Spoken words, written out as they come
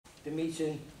the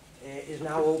meeting is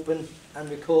now open and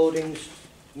recordings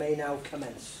may now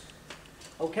commence.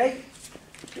 Okay?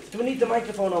 Do we need the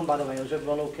microphone on, by the way, or is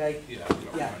everyone okay?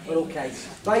 Yeah, we're okay.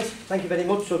 Right, thank you very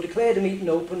much. So declare the meeting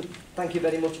open. Thank you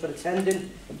very much for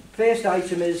attending. First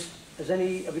item is,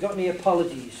 have we got any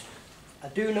apologies? I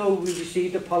do know we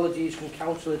received apologies from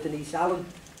Councillor Denise Allen.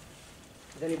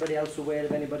 Is anybody else aware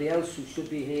of anybody else who should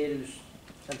be here who's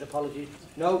sent apologies?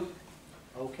 No?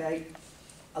 Okay.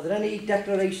 Are there any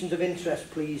declarations of interest,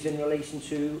 please, in relation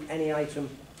to any item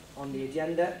on the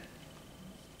agenda?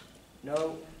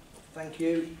 No? Thank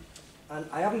you. And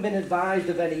I haven't been advised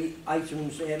of any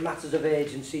items, matters of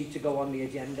urgency to go on the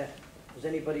agenda. Has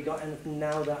anybody got anything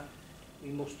now that we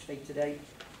must take today?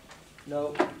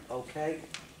 No? Okay.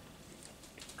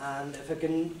 And if I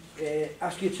can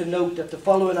ask you to note that the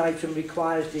following item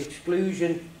requires the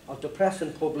exclusion of the press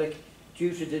and public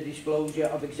due to the disclosure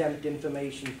of exempt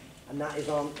information, and that is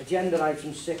on agenda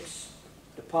item 6,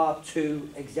 the part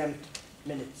 2 exempt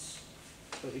minutes.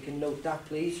 So if you can note that,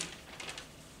 please.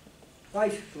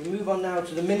 Right, we move on now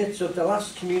to the minutes of the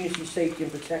last Community Safety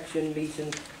and Protection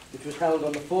meeting, which was held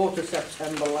on the 4th of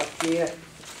September last year,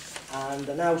 and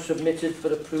are now submitted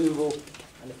for approval,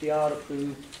 and if they are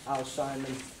approved, I'll sign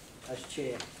them as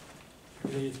chair.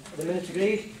 Agreed. Are the minutes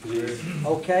agreed? Agreed.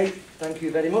 Okay, thank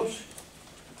you very much.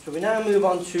 So we now move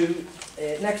on to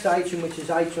next item, which is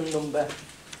item number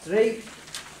 3,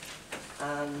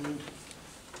 and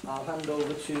I'll hand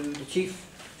over to the Chief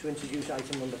to introduce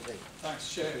item number 3.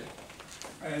 Thanks, Chair.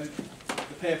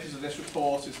 The purpose of this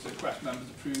report is to request members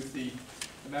approve the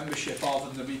membership of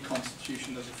and the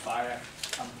reconstitution of the Fire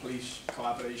and Police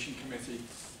Collaboration Committee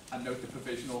and note the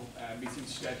provisional meeting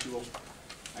schedule.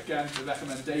 Again, the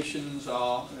recommendations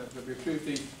are that we approve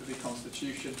the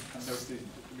reconstitution and note the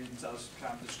reasons as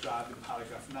kind of described in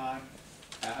paragraph 9.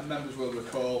 And members will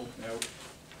recall,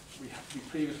 we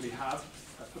previously had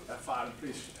a Fire and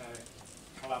Police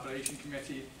Collaboration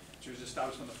Committee, which was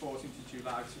established on the 14th of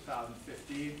July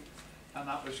 2015, and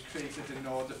that was created in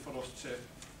order for us to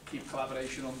keep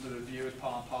collaboration under review as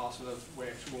part and parcel of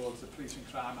work towards the Police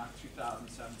and Crime Act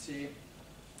 2017.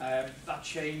 That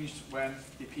changed when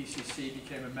the PCC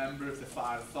became a member of the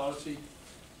Fire Authority.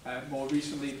 More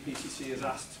recently, the PCC has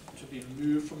asked to be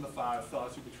removed from the Fire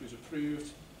Authority, which was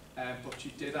approved, but she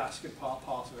did ask in part and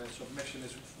parcel of her submission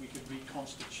is if we could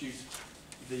reconstitute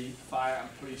the Fire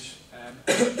and Police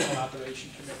Collaboration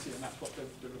Committee, and that's what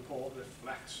the report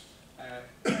reflects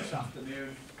this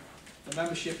afternoon. The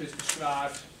membership is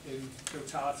described in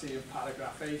totality in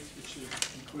paragraph 8, which should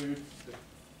include the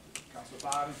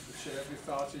Councillor Barney, the Chair of the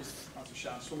Authority, Councillor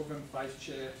Shan Sullivan, Vice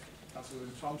Chair, Councillor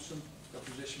Lynne Thompson, the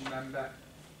Opposition Member,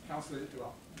 Councillor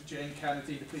Jane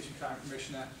Kennedy, the Police and Crime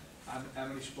Commissioner, and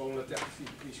Emily Spoler,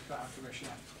 Deputy Police Crime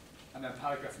Commissioner. And then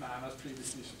paragraph 9, as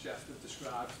previously suggested,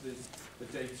 describes the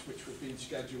dates which were being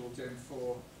scheduled in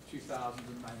for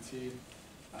 2019.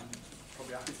 And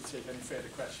probably happy to take any further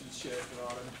questions, Chair, if there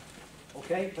are any.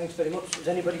 Okay, thanks very much. Has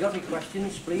anybody got any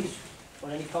questions, please, or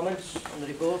any comments on the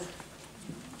report?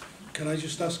 Can I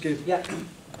just ask you? Yeah.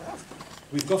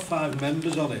 We've got 5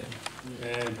 members on it.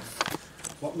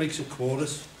 What makes a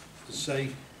chorus to say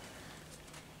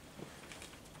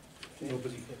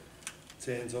nobody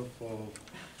turns up, or?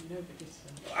 Nobody's.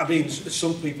 I mean,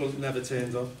 some people never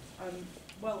turned up.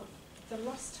 Well, the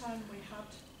last time we had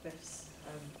this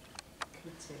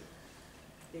committee,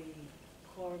 the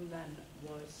quorum then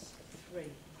was 3.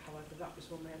 However, that was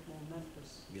when we had more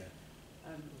members. Yeah.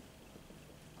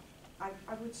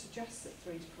 I would suggest that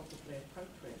 3 is probably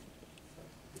appropriate for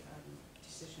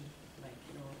decision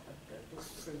making or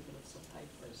disapproval of some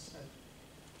papers. So,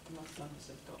 unless members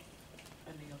have got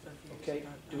any other views. Okay.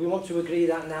 Do we want to agree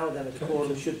that now then? That the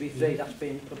quorum should be 3? That's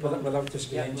been proposed. Without just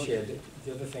being shared,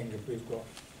 the other thing, if we've got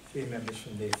 3 members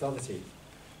from the authority,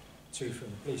 2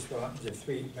 from the police, what happens if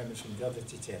 3 members from the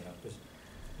authority turn up? Because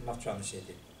I'm not trying to say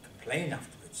they complain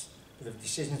afterwards, but if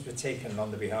decisions were taken on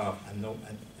their behalf and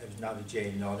if neither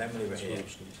Jane nor Emily were here,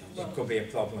 it could be a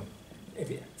problem. If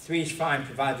 3 is fine,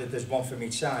 provided there's 1 from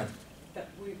each side. But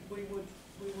we would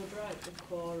write the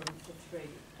quorum for 3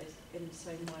 in the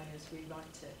same way as we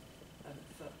write it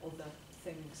for other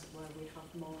things where we have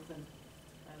more than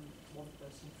 1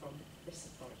 person from this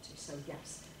authority. So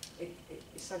yes, it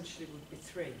essentially would be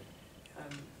 3.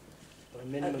 But a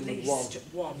minimum at least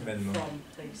of 1 minimum from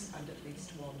police and at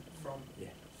least 1 from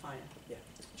fire. Yeah.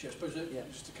 Chair, suppose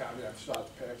just to kind of emphasise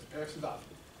the purpose of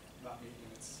that meeting,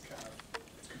 its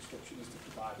construction is to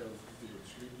provide overview and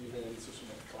scrutiny really to some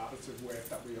of the collaborative work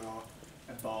that we are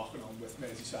embarking on with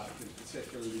Merseyside in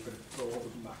particularly, but broader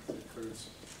than that, it includes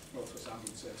North West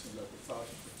Ambulance Service and local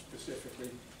authorities,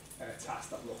 specifically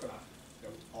tasked at looking at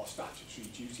our statutory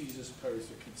duties as opposed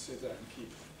to consider and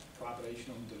keep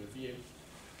collaboration under review.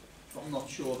 But I'm not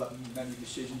sure that many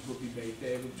decisions would be made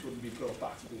there which wouldn't be brought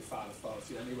back to the fire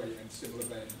authority anyway, and similar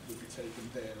then would be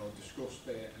taken there or discussed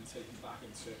there and taken back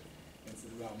into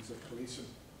the realms of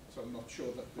policing. So I'm not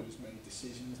sure that there's many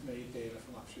decisions made there, if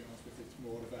I'm actually honest with it. It's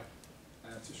more of a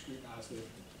to scrutinise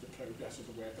the progress of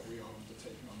the work that we are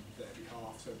undertaking on their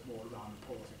behalf, so more around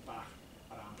reporting back,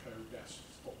 around progress,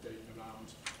 updating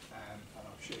around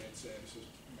shared services,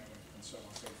 and so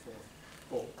on and so forth.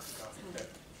 But I think that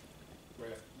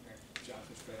we're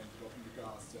Jonathan's friend in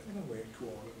regards to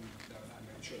quorum and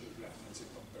make sure that we represent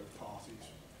it on both parties.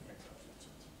 Makes absolute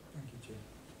sense. Thank you, Chair.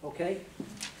 Okay,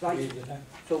 right. Agree with that?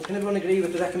 So can everyone agree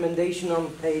with the recommendation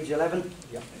on page 11?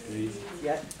 Yeah. Agreed.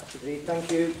 Yeah, that's agreed.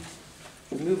 Thank you.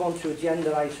 We move on to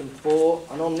agenda item 4,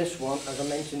 and on this one, as I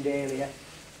mentioned earlier,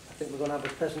 I think we're going to have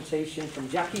a presentation from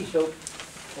Jackie. So,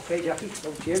 okay, Jackie,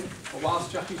 over to you. Well,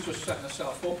 whilst Jackie's just setting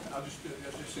herself up, I'll just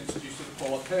introduce the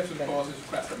report. The purpose of the report is to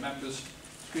request that members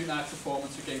scrutinise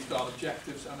performance against our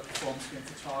objectives and the performance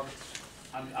against the targets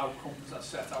and outcomes that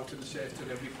set out in the Safe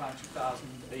Delivery Plan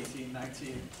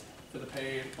 2018-19 for the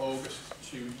period August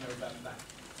to November.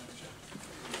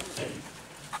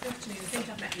 Good afternoon. I think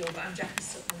I've met you all, but I'm Jackie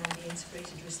Sutton, I'm the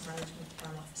Integrated Risk Management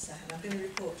Plan Officer, and I'm going to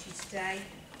report to you today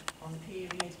on the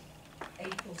period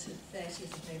April to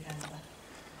 30th of November.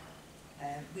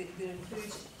 We'll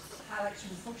include highlights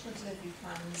from the functional delivery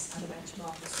plans and a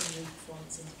benchmark of summary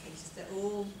performance indicators. They're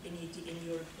all in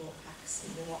your report packs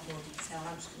in a lot more detail.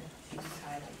 I'm just going to give you the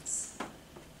highlights.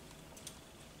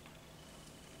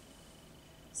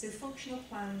 So functional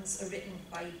plans are written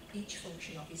by each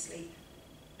function, obviously.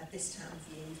 At this time of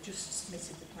year, we've just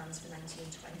submitted the plans for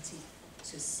 1920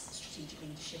 to strategic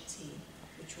leadership team,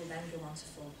 which will then go on to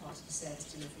form part of the service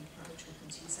delivery plan, which will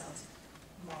come to yourselves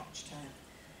March time.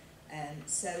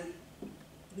 So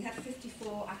we had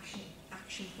 54 action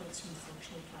points from the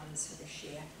functional plans for this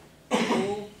year.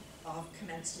 All are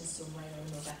commenced in some way or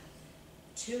another.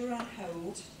 2 are on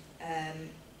hold,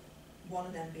 one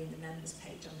of them being the members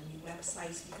page on the new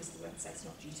website, because the website's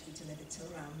not due to be delivered till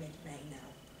around mid-May now.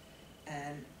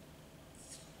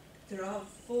 There are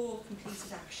 4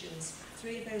 completed actions.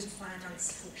 3 of those are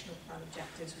finance functional plan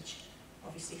objectives, which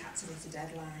obviously had to meet a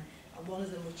deadline, and one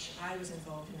of them, which I was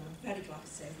involved in, and I'm very glad to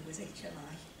say, was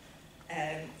HMI.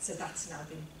 So that's now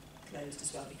been closed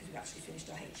as well, because we've actually finished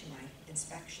our HMI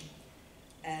inspection.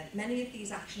 Many of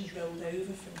these actions rolled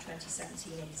over from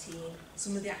 2017-18.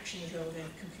 Some of the actions rolled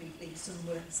over completely, some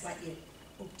were slightly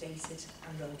updated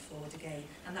and rolled forward again,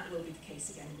 and that will be the case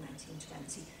again in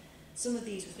 1920. Some of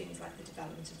these were things like the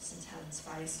development of the St Helens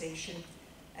fire station,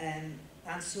 and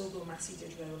Sawbill Massey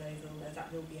did roll over, although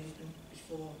that will be open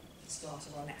before the start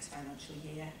of our next financial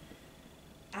year.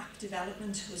 App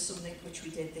development was something which we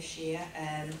did this year.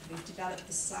 We've developed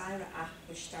the Cllr app,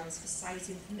 which stands for Site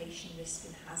Information Risk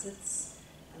and Hazards,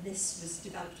 and this was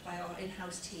developed by our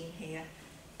in-house team here,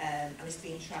 and it's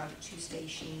being trialled at 2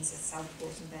 stations at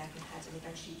Southport and Birkenhead, and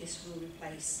eventually this will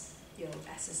replace the old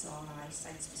SSRI,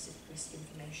 Site-Specific Risk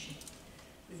Information.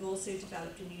 We've also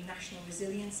developed a new National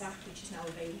Resilience Act, which is now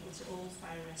available to all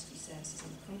fire and rescue services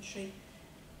in the country,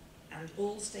 and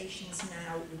all stations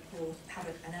now have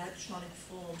an electronic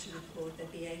form to record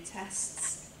their BA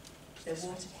tests, their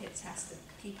water kit tests, the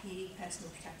PPE,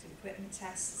 personal protective equipment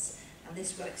tests, and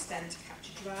this will extend to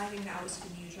capture driving hours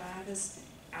for new drivers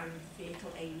and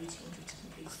vehicle A routine to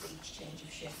complete for each change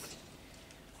of shift.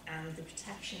 And the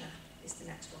protection app is the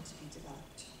next one to be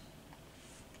developed.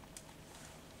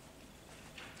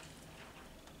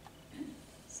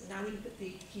 So now we look at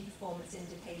the key performance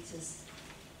indicators.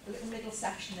 The little middle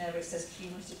section there where it says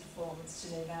cumulative performance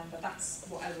to November, that's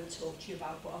what I will talk to you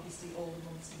about, but obviously all the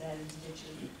months are there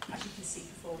individually. As you can see,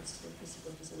 performance has been pretty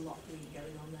good. There's a lot really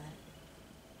going on there.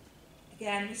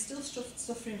 Again, we're still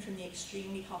suffering from the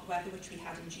extremely hot weather which we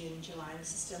had in June and July, and this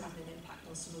is still having an impact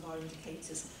on some of our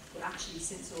indicators, but actually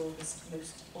since August,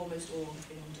 almost all have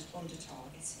been under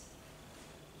target.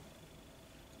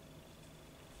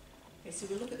 Okay, so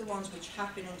we'll look at the ones which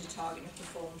have been under target and have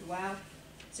performed well.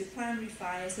 So primary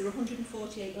fires, there were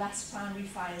 148 less primary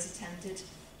fires attended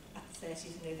at the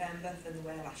 30th of November than there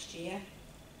were last year.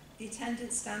 The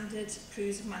attendance standard,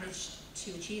 crews have managed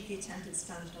to achieve the attendance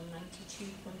standard on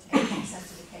 92.8%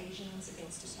 of occasions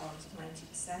against a target of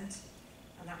 90%,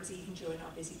 and that was even during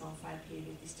our busy bonfire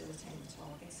period, they still attained the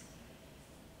target.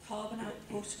 Carbon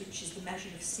output, which is the measure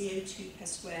of CO2 per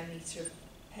square metre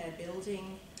per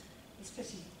building, is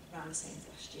pretty around the same as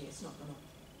last year. It's not gone up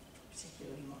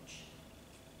particularly much.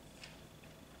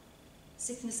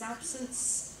 Sickness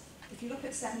absence, if you look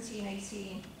at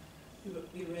 17-18, we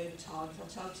were over target. Our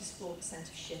target is 4%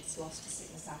 of shifts lost to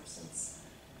sickness absence.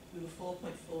 We were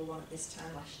 4.41 at this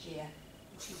time last year,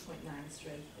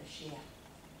 2.93 this year.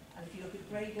 And if you look at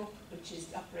Grey Book, which is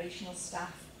the operational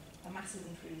staff, a massive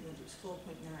improvement. It was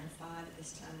 4.95 at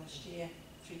this time last year,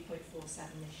 3.47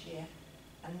 this year.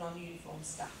 And non-uniform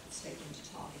staff have stayed under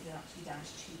target. They're actually down to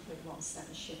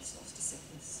 2.17 shifts lost to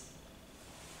sickness.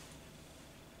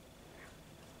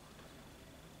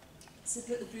 So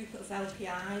look at the group of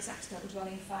LPIs, accidental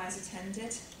dwelling fires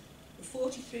attended. We're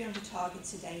 43 under target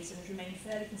to date and has remained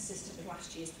fairly consistent with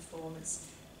last year's performance.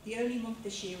 The only month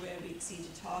this year where we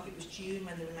exceeded target was June,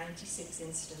 when there were 96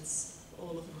 incidents.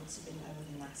 All of the months have been lower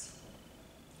than that.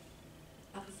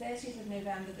 At the 30th of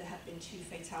November, there had been 2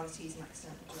 fatalities in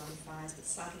accidental dwelling fires, but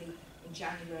sadly, in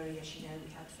January, as you know,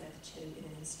 we had further 2 in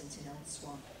an incident in Old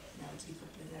Swan, an elderly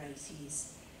couple in their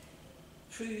 80s.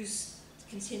 Crews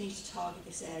continue to target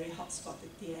this area, hotspot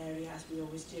the area, as we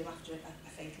always do after a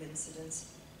fatal incident.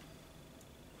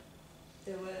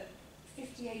 There were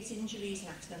 58 injuries in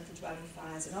accidental dwelling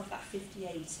fires, and of that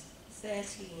 58,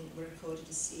 13 were recorded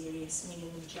as serious,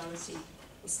 meaning the majority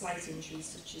were slight injuries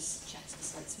such as chest or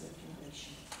slight smoke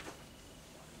inhalation.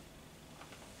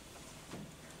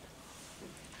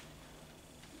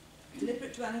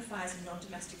 Deliberate dwelling fires in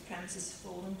non-domestic premises have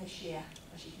fallen this year.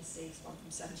 As you can see, it's gone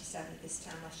from 77 at this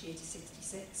time last year to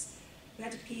 66. We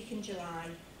had a peak in July.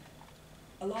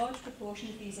 A large proportion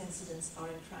of these incidents are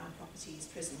in Crown Properties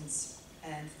prisons.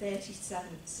 37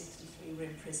 of the 63 were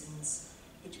in prisons,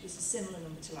 which was a similar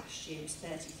number to last year. It was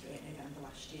 33 in November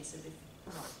last year, so they've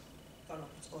not gone up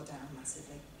or down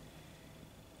massively.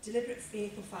 Deliberate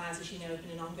vehicle fires, as you know, have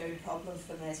been an ongoing problem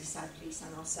for Merseyside Police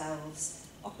and ourselves.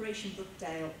 Operation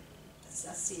Bridle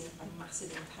has seen a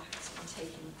massive impact on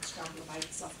taking scrambler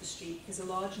bikes off the street, because a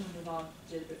large number of our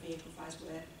deliberate vehicle fires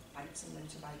were bikes and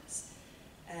motorbikes.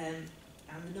 And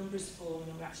the numbers fallen,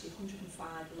 and we're actually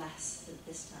 105 less than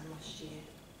this time last year.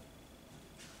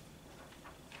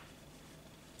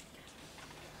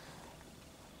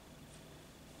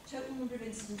 Total number of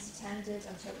incidents attended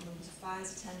and total numbers of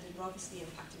fires attended were obviously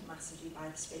impacted massively by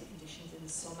the spate conditions in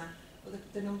the summer, but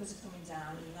the numbers are coming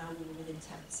down, and now we're within 10%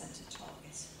 of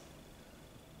target.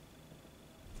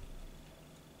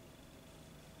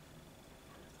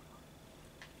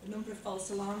 The number of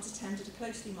false alarms attended are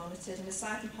closely monitored, and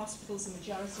aside from hospitals, the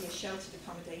majority are sheltered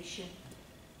accommodation,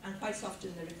 and quite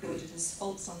often they're recorded as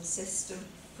faults on the system,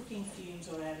 cooking fumes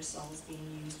or aerosols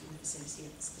being used in the vicinity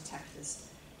of the detectors.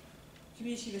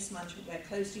 Community risk management work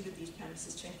closely with these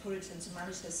premises to encourage them to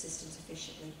manage their systems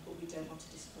efficiently, but we don't want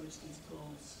to discourage these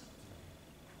calls.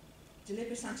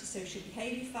 Deliberate antisocial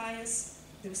behaviour fires,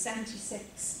 there were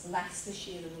 76 less this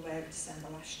year than there were in December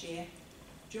last year.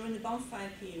 During the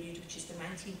bonfire period, which is the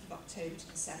 19th of October to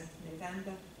the 7th of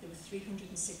November, there were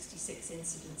 366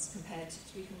 incidents compared to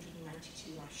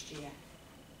 392 last year,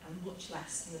 and much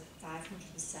less than the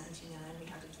 579 we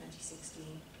had in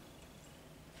 2016.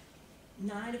 At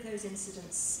 9 of those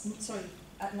incidents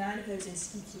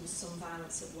there was some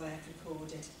violence at work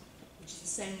recorded, which is the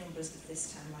same numbers as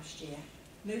this time last year.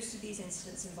 Most of these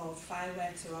incidents involved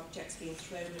fireworks or objects being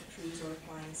thrown at crews or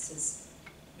appliances.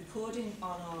 Recording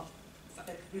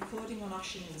on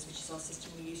Oceans, which is our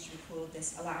system we use to record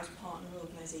this, allows partner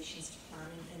organisations to plan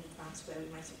in advance where we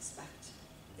might expect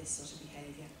this sort of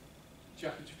behaviour.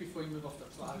 Jackie, just before you move off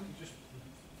that slide, just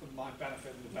for my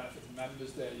benefit and the benefit of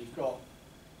members there, you've got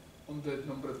under the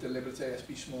number of deliberate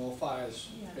ASB small fires,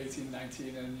 18,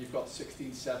 19, and you've got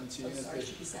 16, 17. Oh, sorry, it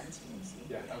should be 17.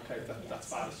 Yeah, okay, that's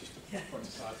fine, it's just a point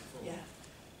aside. Yeah.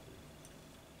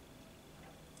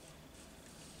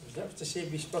 Was that to see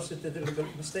if we spotted the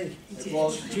deliberate mistake? It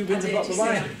was. Do you win the bottle of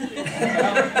wine?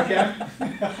 Again?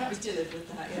 It was deliberate,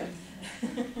 that,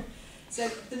 yeah. So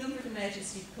the number of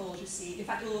emergency calls received, in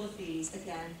fact all of these,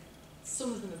 again,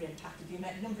 some of them have impacted.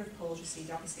 The number of calls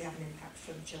received obviously have an impact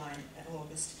from July and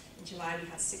August. In July we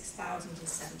had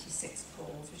 6,076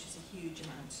 calls, which is a huge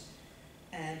amount.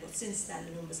 But since then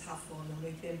the numbers have fallen and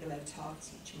we've been below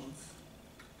target each month.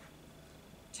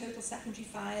 Total secondary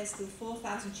fires, there were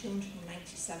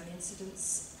 4,297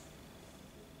 incidents,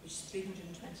 which is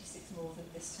 326 more than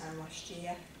this time last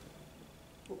year.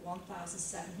 But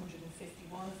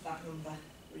 1,751 of that number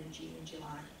were in June and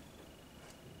July.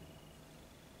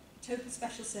 Total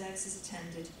special services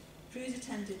attended. Crews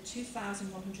attended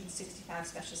 2,165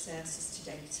 special services to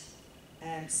date,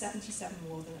 77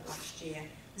 more than last year.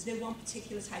 There's no one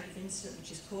particular type of incident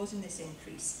which is causing this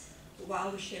increase, but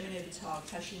while we're showing over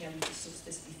target, as you know, we've discussed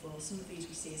this before, some of these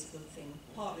we see as a good thing.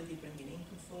 Partly they bring in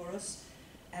income for us,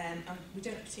 and we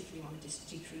don't particularly want to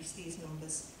decrease these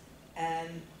numbers.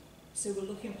 So we're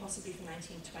looking possibly for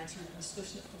 1920 with a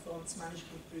discussion at the performance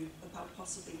management group about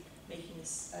possibly making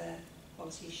this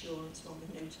quality assurance one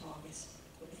with no target.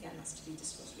 But again, that's to be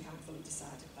discussed. We haven't fully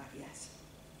decided that yet.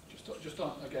 Just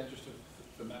on again, just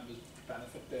for members'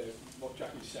 benefit there, what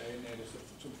Jackie's saying there is that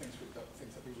some things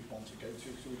that we would want to go to,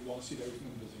 so we want to see those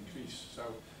numbers increase.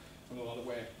 So a lot of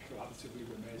work collaboratively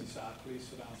with Merseyside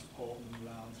Police around supporting them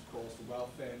around, of course, the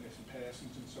welfare, missing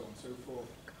persons and so on and so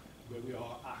forth, where we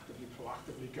are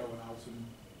proactively going out and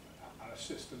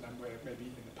assisting them where maybe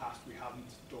in the past we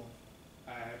hadn't done.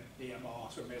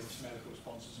 EMR, so emergency medical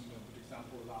responses, and another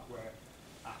example of that where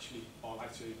actually our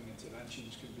life-saving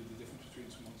interventions can be the difference between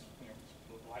someone's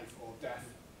life or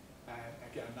death.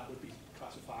 Again, that would be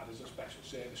classified as a special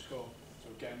service corps.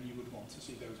 So again, you would want to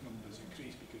see those numbers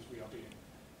increase because we are being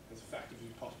as effective as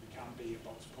we possibly can be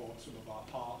about supporting some of our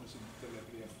partners in the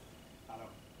delivery of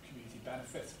community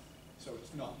benefit. So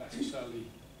it's not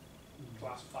necessarily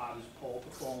classified as poor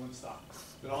performance. That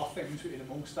there are things in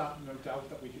amongst that, no doubt,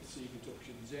 that we could see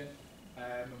reductions in,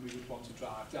 and we would want to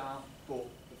drive down. But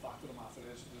the fact of the matter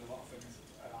is, there's a lot of things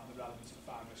around the relevance of the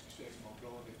fire and rescue service more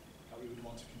broadly that we would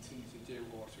want to continue to do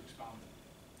or to expand.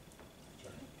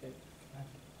 Okay.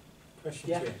 Question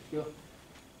Yeah, to you. sure.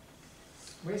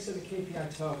 Where's the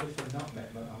KPI targets were not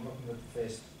met? But I'm looking at the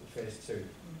first two.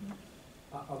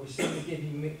 Are we saying we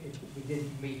didn't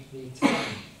meet the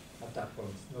time at that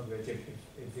point? In other words, if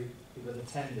we were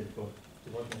attended but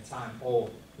there wasn't a time, or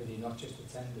were they not just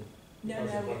attended? No, Because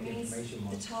of no, what it the means information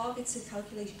the was. targets are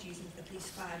calculated using at least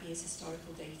 5 years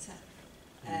historical data.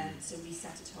 So we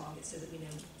set a target so that we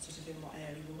know sort of in what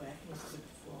area we're working with good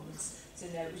performance. So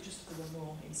no, it was just there were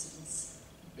more incidents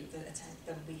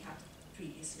than we had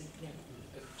previously.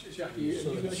 Jackie, you're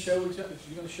going to show exactly.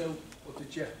 You're going to show what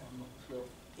did you? I'm not sure.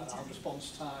 Our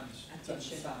response times. I did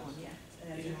show that one, yeah.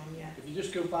 Earlier on, yeah. If you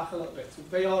just go back a little bit, so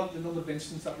they are the number of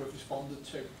incidents that we've responded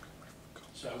to.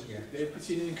 So they've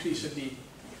seen an increase in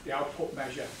the output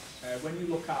measure. When you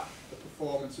look at the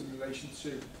performance in relation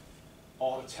to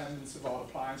our attendance of our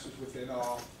appliances within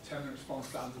our 10-minute response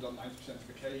standard on 90% of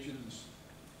occasions,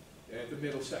 the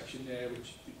middle section there,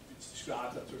 which it's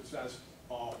described that, so it says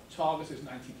our target is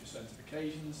 90% of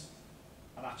occasions,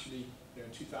 and actually in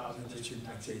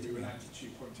 2018 we were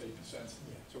 92.8%.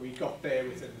 So we got there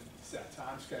within the set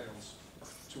timescales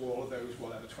to all of those,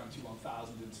 whatever,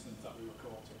 21,000 incidents that we were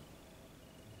caught in.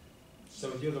 So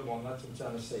the other one, that's what I'm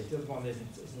trying to say, the other one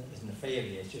isn't a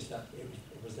failure, it's just that it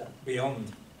was that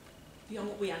beyond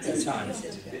what we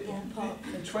anticipated.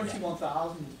 In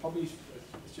 21,000, probably, as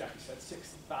Jackie said,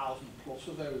 60,000 plus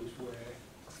of those were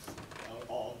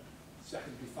are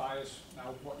secondary fires.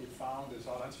 Now, what you've found is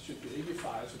our anti-ship behaviour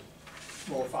fires,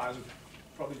 small fires, are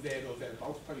probably there or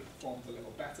thereabouts, probably performed a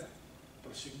little better.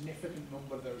 But a significant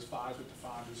number of those fires were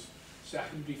defined as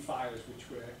secondary fires, which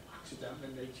were accidental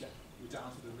in nature. We were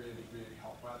down to the really, really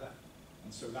hot weather.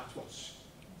 And so that's what's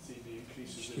seen the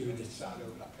increases in the side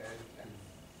over that period. Yeah.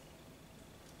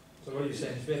 So what you're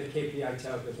saying is where the KPI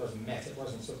target wasn't met, it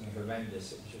wasn't something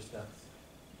horrendous, it was just that.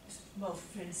 Well,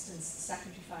 for instance,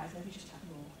 secondary fires, then we just had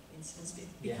more incidents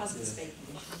because of the state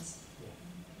conditions. Yeah.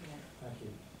 Thank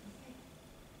you.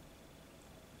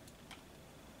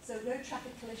 So road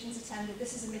traffic collisions attended,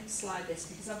 this is a mixed slide this,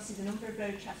 because obviously the number of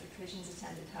road traffic collisions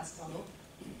attended has gone up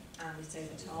and it's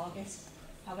over target.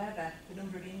 However, the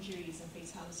number of injuries and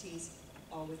fatalities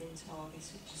are within target,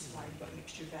 which is why we've got a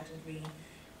mixture of red and green.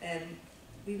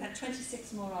 We've had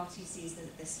 26 more RTCs than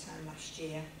at this time last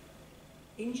year.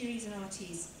 Injuries and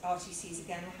RTCs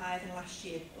again were higher than last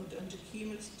year. Under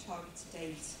cumulative target to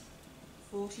date,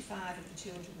 45 of the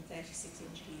 236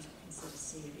 injuries were considered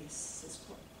serious. So it's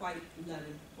quite low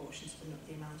in proportion to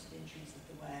the amount of injuries that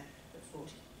there were, but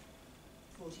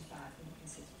 45 were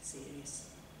considered serious.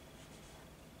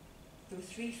 There were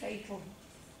 3 fatal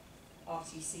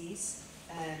RTCs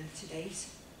to date.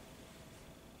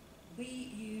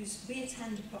 We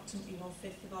attend approximately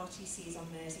 1/5 of RTCs on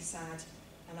Merseyside,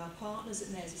 and our partners at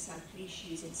Merseyside Police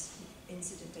use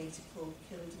incident data called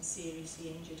Killed and Seriously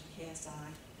Injured,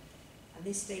 KSI. And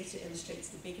this data illustrates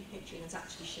the bigger picture and has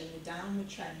actually shown a downward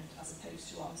trend as opposed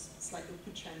to our slight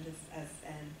upward trend of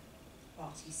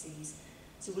RTCs.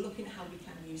 So we're looking at how we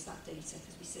can use that data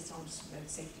because we sit on some road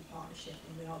safety partnership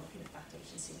and we are looking at that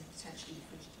data and seeing if potentially we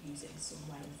could use it in some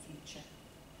way in the future.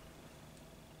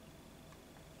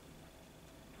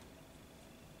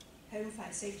 Home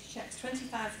fire safety checks,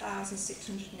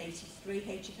 25,683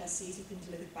 HFSCs have been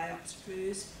delivered by Ops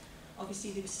crews.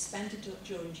 Obviously they were suspended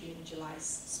during June and July's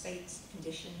spate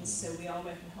conditions, so we are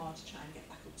working hard to try and get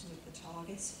back up to meet the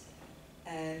target.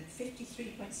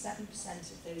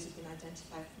 53.7% of those have been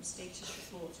identified from status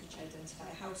reports which identify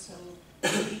a household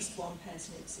with at least one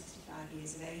person over 65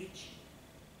 years of age.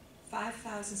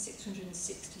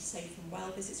 5,660 safe and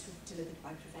well visits were delivered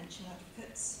by prevention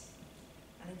advocates.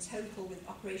 And in total, with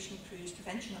operational crews,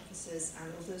 prevention officers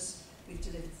and others, we've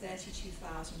delivered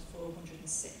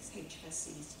 32,406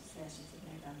 HFSCs to the 30th of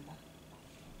November.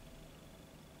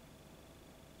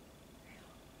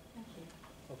 Thank you.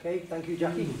 Okay, thank you,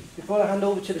 Jackie. Before I hand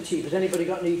over to the chief, has anybody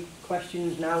got any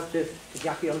questions now to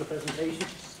Jackie on the presentation?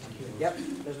 Yep,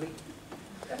 Lesley.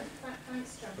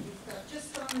 Thanks, Jackie.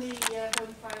 Just on the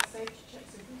home fire safety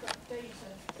checks, have we got data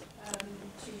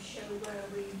to show where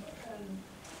we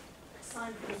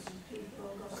signposted people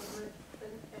or got other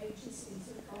agencies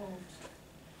involved? I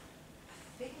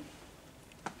think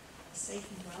safe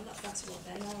and well, that's what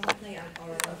they are, aren't they?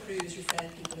 Or our crews refer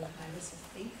people who are high risk. I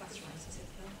think that's right, is it,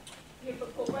 Phil? Yeah,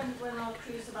 but when our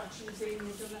crews have actually been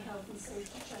and done a health and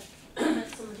safety check at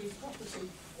somebody's property,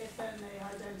 if then they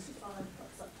identify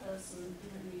perhaps that person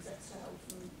needs extra help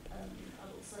from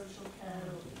adult social care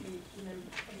or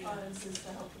appliances to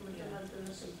help them with their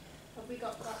mobility, have we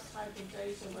got that type of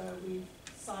data where we've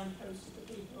signposted the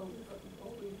people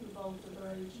or we've involved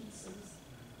other agencies?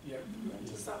 Yeah.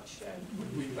 Does that show?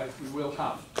 We will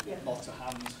have lots of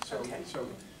hands. So, okay. So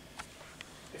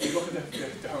if you look at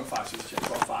the home fire safety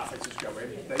check, our firefighters go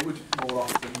in, they would more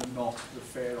often than not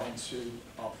refer on to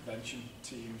our prevention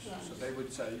teams. Right. So they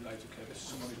would say, right, okay, this is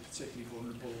someone who's particularly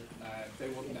vulnerable. They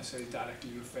wouldn't necessarily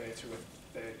directly refer to a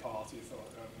third party or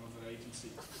another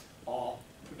agency. Our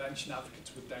prevention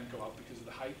advocates would then go out because of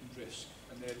the heightened risk,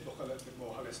 and they'd look a little bit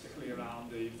more holistically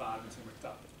around the environment in which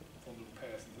that vulnerable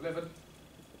person is living.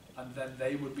 And then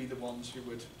they would be the ones who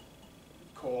would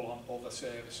call on other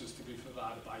services to be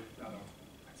provided by, I don't know,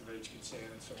 active age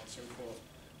concern and so on and so forth.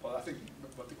 Well, I think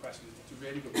what the question is, it's a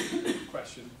really good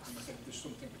question, and I think there's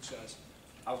something which says,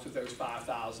 out of those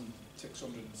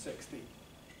 5,660,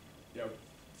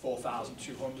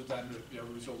 4,200 then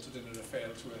resulted in a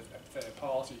referral to a third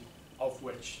party, of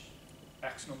which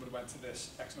X number went to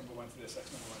this, X number went to this, X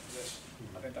number went to this.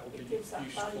 I think that would be useful.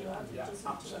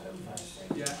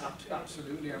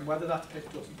 Absolutely. And whether that's picked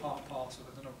up in part and parcel,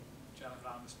 I don't know, Jennifer,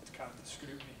 around this kind of the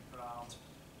scrutiny around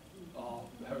our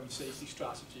home safety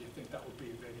strategy, I think that would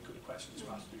be a really good question to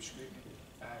ask through scrutiny.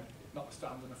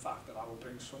 Notwithstanding the fact that I will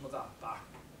bring some of that back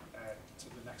to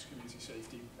the next community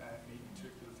safety meeting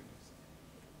too, because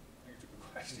I think it's a good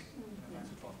question.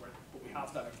 But we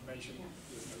have that information,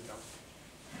 there's no doubt.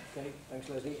 Okay, thanks,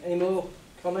 Lesley. Any more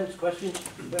comments, questions?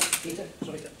 Peter,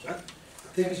 sorry. I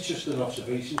think it's just an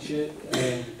observation, Chair.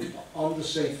 On the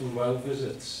safe and well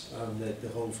visits and the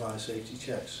home fire safety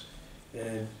checks,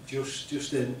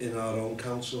 just in our own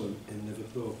council in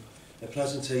Liverpool, a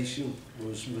presentation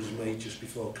was made just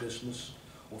before Christmas.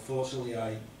 Unfortunately,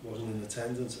 I wasn't in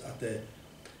attendance at the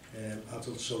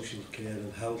adult social care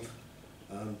and health,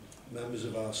 and members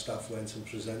of our staff went and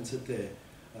presented there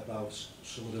about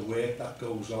some of the work that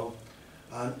goes on.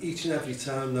 And each and every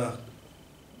time that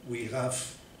we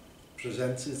have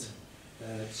presented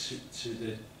to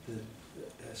the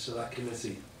select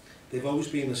committee, they've always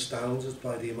been astounded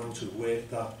by the amount of work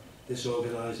that this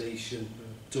organisation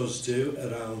does do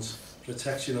around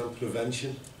protection and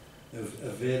prevention of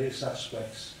various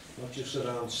aspects, not just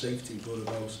around safety but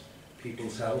about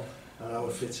people's health and how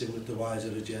it fits in with the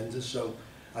wider agenda. So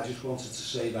I just wanted to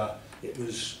say that it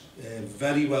was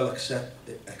very well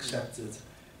accepted.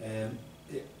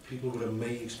 People were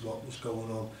amazed what was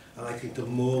going on, and I think the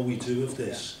more we do of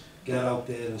this, get out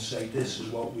there and say this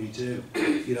is what we do.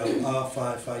 Our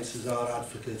firefighters, our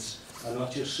advocates are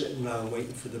not just sitting around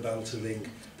waiting for the bell to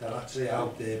ring. They're actually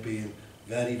out there being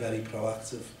very, very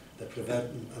proactive. They're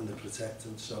preventing and they're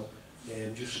protecting. So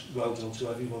just well done to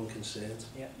everyone concerned.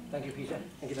 Yeah, thank you, Peter.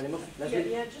 Thank you very much.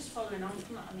 Lesley? Yeah, just following on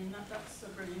from that, I mean, that's a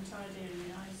brilliant idea.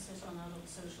 I sit on adult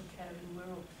social care in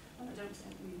Wirral, and I don't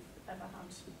think we've ever had,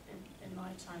 in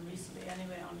my time recently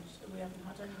anyway, we haven't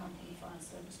had anyone from the fire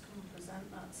service come and present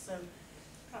that. So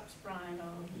perhaps Brian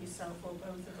or yourself or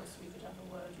both of us, we could have a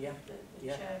word with the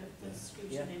chair of the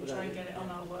scrutiny and try and get it on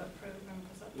our work programme,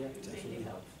 because that would be really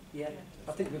helpful. Yeah,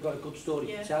 I think we've got a good story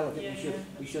to tell. I think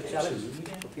we should tell it,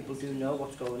 but people do know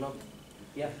what's going on.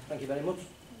 Yeah, thank you very much.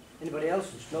 Anybody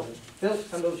else? No. Phil,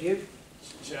 hand over to you.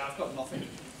 Yeah, I've got nothing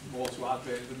more to add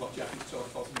really than what Jackie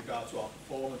talked about in regard to our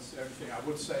performance. The only thing I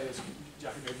would say is,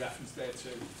 Jackie made reference there to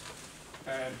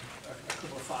a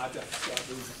couple of fire deaths that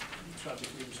we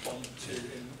tragically responded to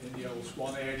in the Old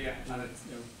Swan area, and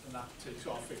and that takes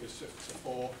our figures to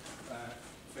 4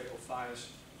 fatal fires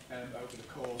over the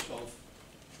course of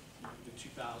the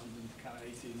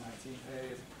 2018-19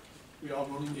 period. we are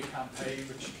running a campaign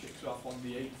which kicks off on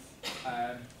the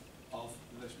 8th of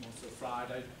this month, so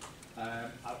Friday.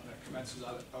 It commences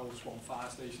at Old Swan Fire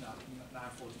Station at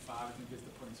 9:45, I think is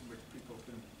the point in which people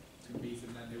can meet,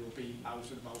 and then they will be out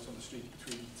and about on the street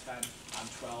between 10 and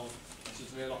 12. This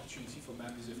is a real opportunity for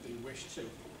members, if they wish to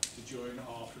join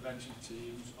our prevention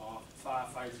teams, our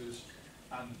firefighters,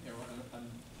 and and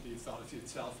the authority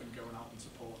itself in going out and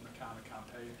supporting the kind of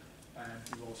campaign.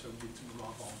 We've also meet some of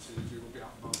our volunteers who will be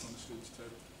out and about on the streets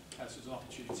too. So it's an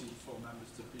opportunity for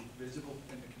members to be visible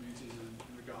in the communities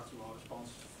in regard to our response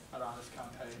around this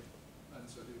campaign, and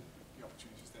so the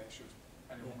opportunities there should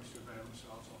anyone wish to avail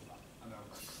themselves of that. I know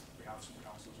we have some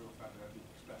councils who have already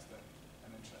expressed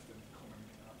an interest in coming,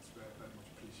 and that's very much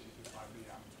appreciated by the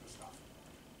staff.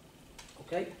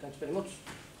 Okay, thanks very much.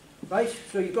 Right,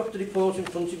 so you've got the report in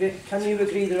front of you. Can you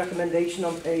agree the recommendation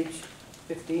on page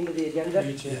 15 of the agenda?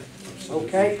 Yeah.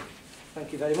 Okay,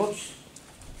 thank you very much.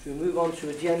 So we move on to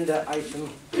agenda item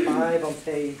 5 on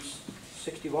page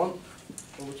 61.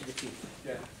 Over to the chief.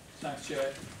 Yeah, thanks,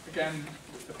 Chair. Again,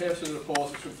 the purpose of the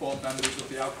report is to inform members of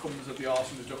the outcomes of the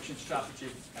arson reduction strategy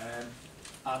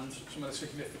and some of the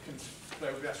significant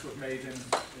progress we've made in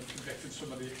convicting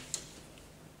some of the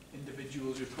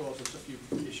individuals who caused us a few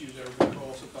issues over the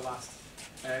course of the last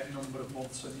number of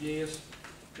months and years.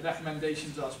 The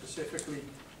recommendations are specifically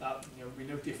that we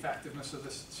note the effectiveness of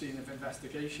the scene of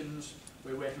investigations.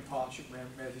 We're working in partnership with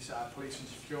Merseyside Police in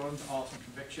securing arson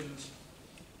convictions.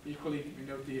 Equally, we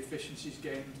note the efficiencies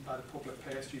gained by the public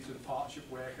purse due to the partnership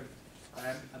working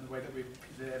and the way that we're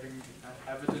preserving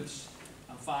evidence.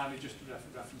 And finally, just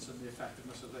referencing the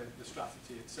effectiveness of the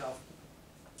strategy itself.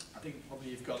 I think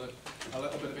probably you've got a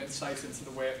little bit of insight into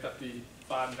the work that the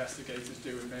fire investigators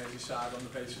do in Merseyside on the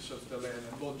basis of the Lynne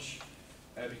and Lunch,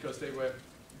 because they were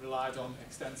relied on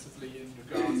extensively in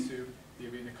regards to the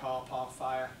arena car park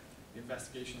fire, the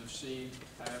investigation of scene,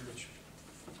 which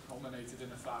culminated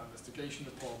in a fire investigation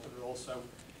report, but also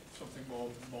something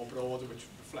more broader which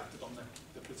reflected on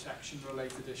the protection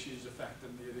related issues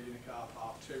affecting the arena car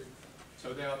park too.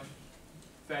 So they are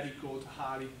very good,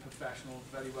 highly professional,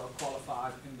 very well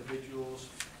qualified individuals,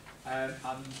 and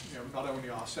not only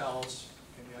ourselves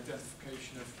in the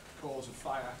identification of cause of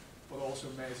fire, but also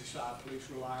Merseyside Police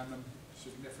rely on them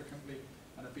significantly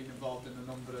and have been involved in a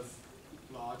number of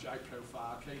large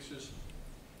high-profile cases.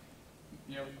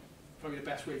 Probably the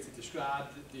best way to describe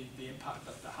the impact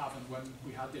that they're having when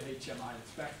we had the HMI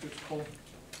inspectors come.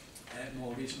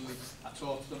 More recently, I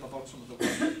talked to them about some of the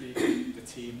work that the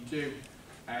team do,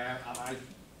 and I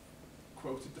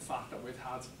quoted the fact that we'd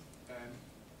had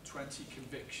 20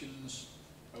 convictions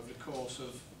over the course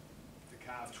of the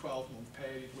kind of 12-month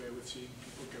period where we've seen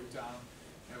people go down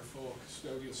for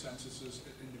custodial sentences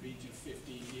in the region of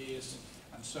 15 years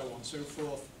and so on and so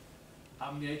forth.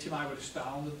 And the HMI were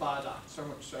astounded by that, so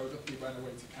much so that we went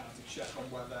away to kind of check on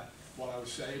whether what I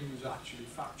was saying was actually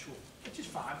factual, which is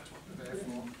fine, that's what they're there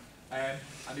for.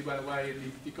 And he went away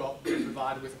and he got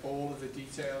provided with all of the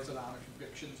details around the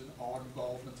convictions and our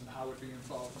involvement and how we'd been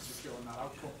involved in securing that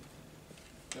outcome.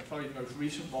 Probably the most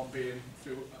recent one being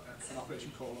through an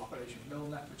operation called Operation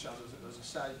Millnet, which as I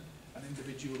say, an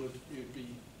individual who'd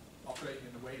be operating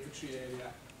in the Wavertree area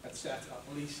had set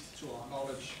at least, to our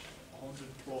knowledge, 100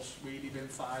 plus wheelie bin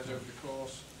fires over the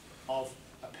course of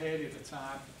a period of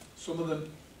time. Some of them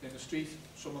in the street,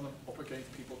 some of them up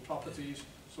against people's properties,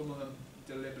 some of them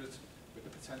deliberate with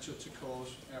the potential to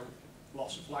cause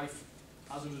loss of life.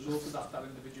 As a result of that, that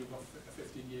individual got a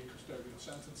 15-year custodial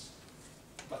sentence.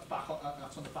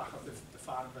 That's on the back of the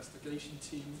fire investigation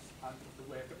team and the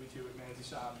work that we do with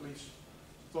Merseyside Police.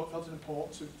 I thought it was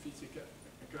important for you to get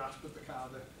a grasp of the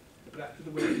kind of the breadth of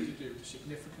the work that you do, the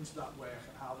significance of that work,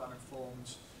 and how that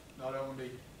informs not only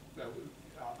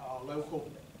our local.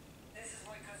 This is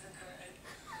my cousin Curtin.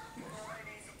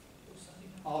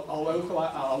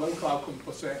 Our local outcome,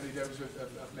 but certainly those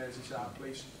of Merseyside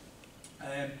Police.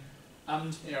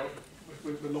 And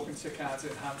we're looking to kind of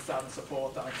enhance that and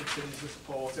support that and continue to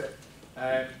support it.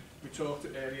 We talked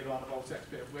earlier on about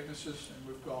expert witnesses, and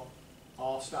we've got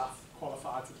our staff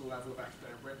qualified to the level of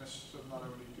expert witness, so not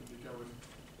only can we go and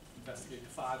investigate the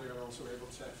fire, they are also able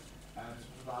to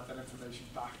provide that information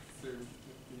back through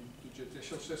the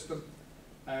judicial system.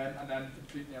 And then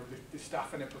the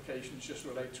staffing implications just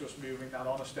relate to us moving that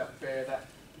on a step further,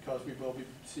 because we will be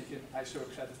seeking ISO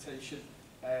accreditation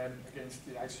against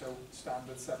the ISO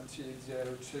standard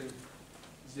 17020,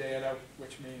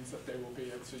 which means that they will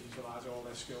be able to utilise all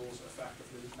their skills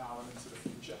effectively now and into the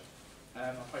future.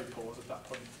 I'll probably pause at that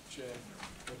point, Chair.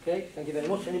 Okay, thank you very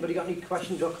much. Anybody got any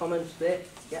questions or comments there?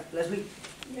 Yeah, Lesley?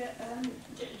 Yeah,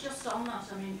 just on that,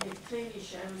 I mean, it clearly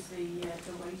shows the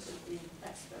weight of the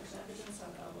expert evidence I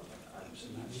would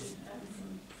imagine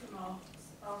from our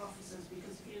officers,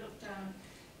 because if you look down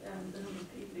the number of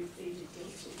people who pleaded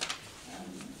guilty,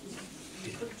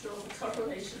 you could draw the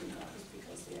correlation that was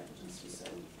because the evidence was so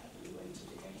heavily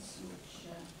weighted against them, which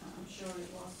I'm sure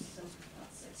it was, so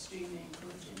that's extremely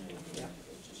encouraging. It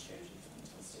just shows you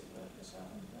fantastic work that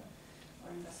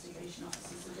our investigation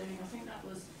officers are doing. I think that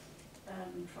was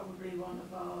probably one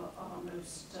of our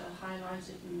most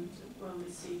highlighted and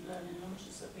well-received learning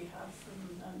lunches that we had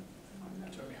from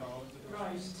Tony Hall.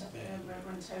 Right,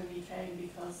 Reverend Tony came,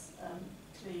 because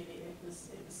clearly it was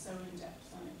so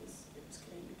in-depth, and it was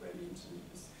clearly brilliant, and it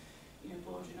was, you know,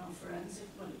 bordering on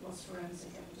forensic. Well, it was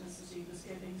forensic evidence that he was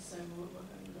giving, so we're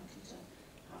very lucky to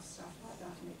have staff like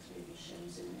that, and it clearly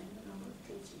shows in the number of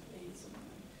guilty pleas, and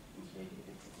clearly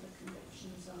the particular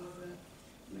convictions are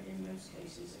in most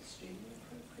cases extremely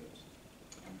appropriate.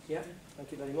 Yeah,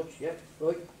 thank you very much. Yeah,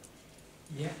 Roy?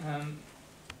 Yeah,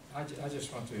 I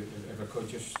just want to, if I could,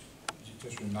 just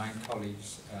remind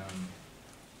colleagues,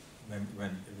 when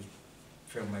it was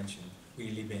Phil mentioned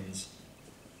wheelie bins,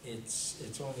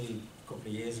 it's only a couple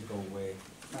of years ago where,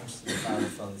 thanks to the fire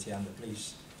authority and the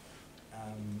police,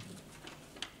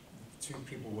 2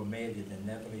 people were murdered in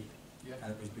Netherley,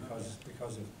 and it was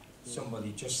because of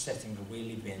somebody just setting a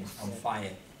wheelie bin on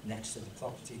fire next to the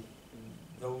property.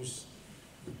 Those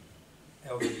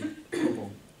elderly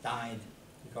couple died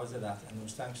because of that, and it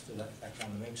was thanks to that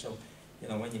kind of thing. So, you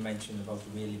know, when you mentioned about the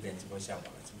wheelie bins, I said,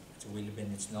 well, it's a wheelie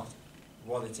bin. It's not.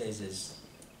 What it is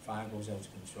fire goes out of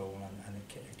control, and it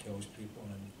kills people,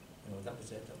 and you know, that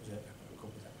was it. That was a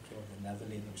couple that were killed in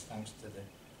Netherley, and it was thanks to the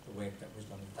work that was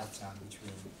done at that time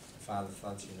between the fire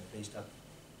authority and the police that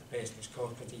the person was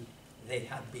caught, but they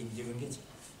had been doing it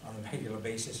on a regular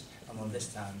basis, and on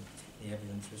this time the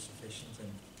evidence was sufficient. And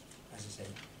as I say,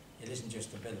 it isn't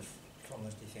just a bit of fun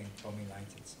as they think, bombing night,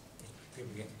 it's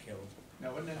people getting killed.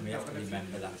 No, and we have to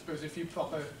remember that. I suppose if you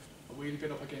prop a wheelie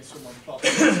bin up against someone's property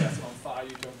and set it on fire,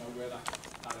 you don't know where that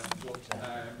ends up.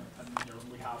 And you know,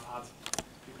 we have had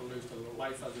people lose their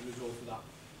life as a result of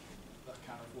that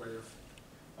kind of way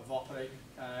of operating.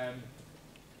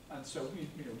 And so,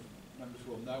 you know, members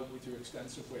will know we do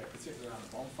extensive work, particularly around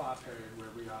the bonfire period, where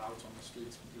we are out on the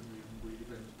streets removing wheelie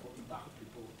bins, putting them back at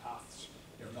people's paths,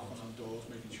 you know, knocking on doors,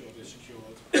 making sure they're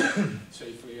secured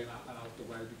safely and out the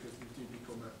way, because they do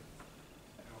become an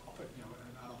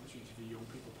opportunity for young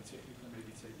people, particularly, to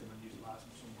maybe take them and utilise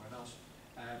them somewhere else.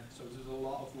 So there's a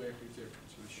lot of work we do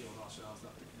to assure ourselves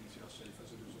that the community are safe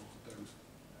as a result of those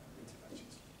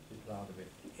interventions. Be proud of it.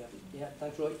 Yeah,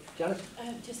 thanks, Roy. Janet?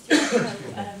 Just to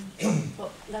echo what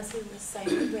Lesley was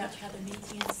saying, we actually had a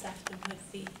meeting in Sefton with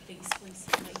the police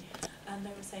recently, and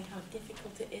they were saying how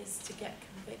difficult it is to get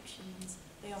convictions.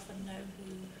 They often know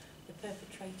who the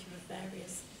perpetrator of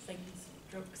various things,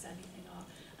 drugs, anything are,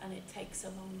 and it takes a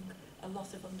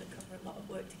lot of undercover, a lot of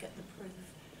work to get the proof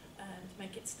to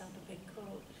make it stand up in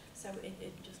court. So it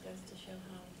just goes to show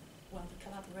how well the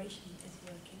collaboration is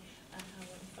working, and how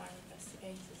fire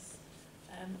investigators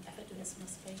evidence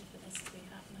must be for this to be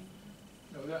happening.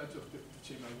 No, the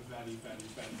team are very, very,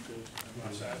 very good. And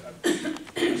I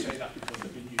say that because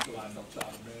they've been utilised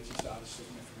outside of Merseyside a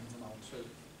significant amount too.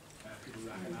 People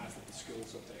recognise that the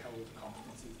skills that they hold, the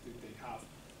competencies that they have,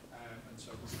 and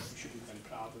so we should be very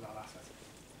proud of that asset.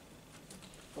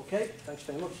 Okay, thanks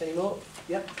very much. Any more?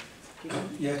 Yep.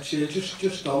 Yeah, Chair,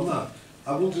 just on that,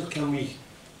 I wondered, can we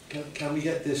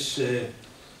get this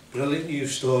brilliant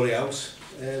news story out?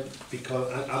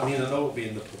 Because I mean, I know it'll be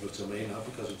in the public domain now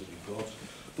because of the report,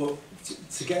 but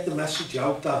to get the message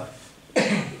out that,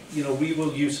 you know, we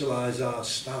will utilise our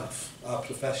staff, our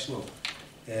professional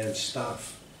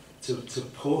staff, to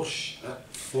push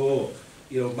for,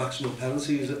 you know, maximum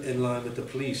penalties in line with the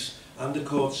police and the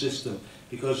court system.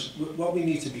 Because what we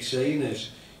need to be saying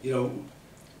is, you know,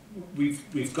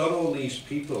 we've got all these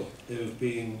people who've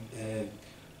been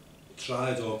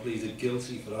tried or pleaded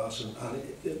guilty for arson, and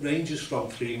it ranges from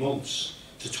 3 months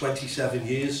to 27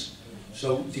 years.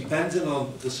 So depending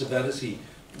on the severity,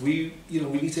 we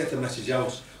need to get the message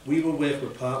out. We will work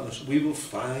with partners, we will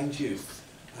find you,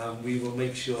 and we will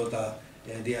make sure that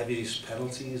the heaviest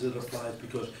penalties are applied,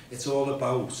 because it's all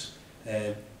about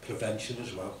prevention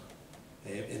as well.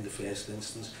 In the first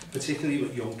instance, particularly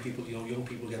with young people. You know, young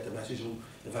people get the message, oh,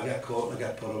 if I get caught and I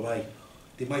get put away,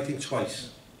 they might think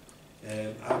twice.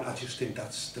 I just think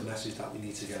that's the message that we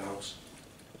need to get out.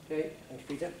 Okay, thanks,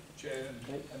 Peter. Chair,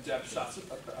 and Deb sat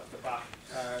at the back,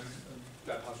 and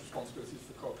Deb has responsibilities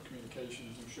for corporate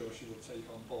communications. I'm sure she will take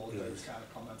on board those kind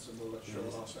of comments, and we'll assure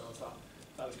ourselves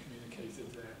that is communicated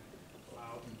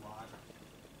loud and wide.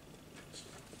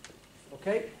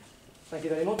 Okay, thank you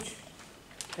very much.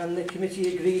 Can the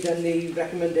committee agree then the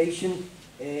recommendation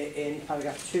in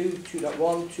paragraph 2,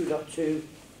 2.1, 2.2,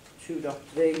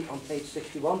 2.3 on page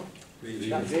 61?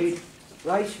 That's agreed.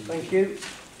 Right, thank you.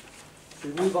 So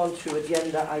we move on to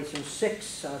agenda item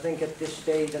 6. And I think at this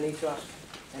stage I need to ask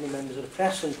any members of the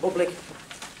press and public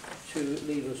to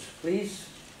leave us, please.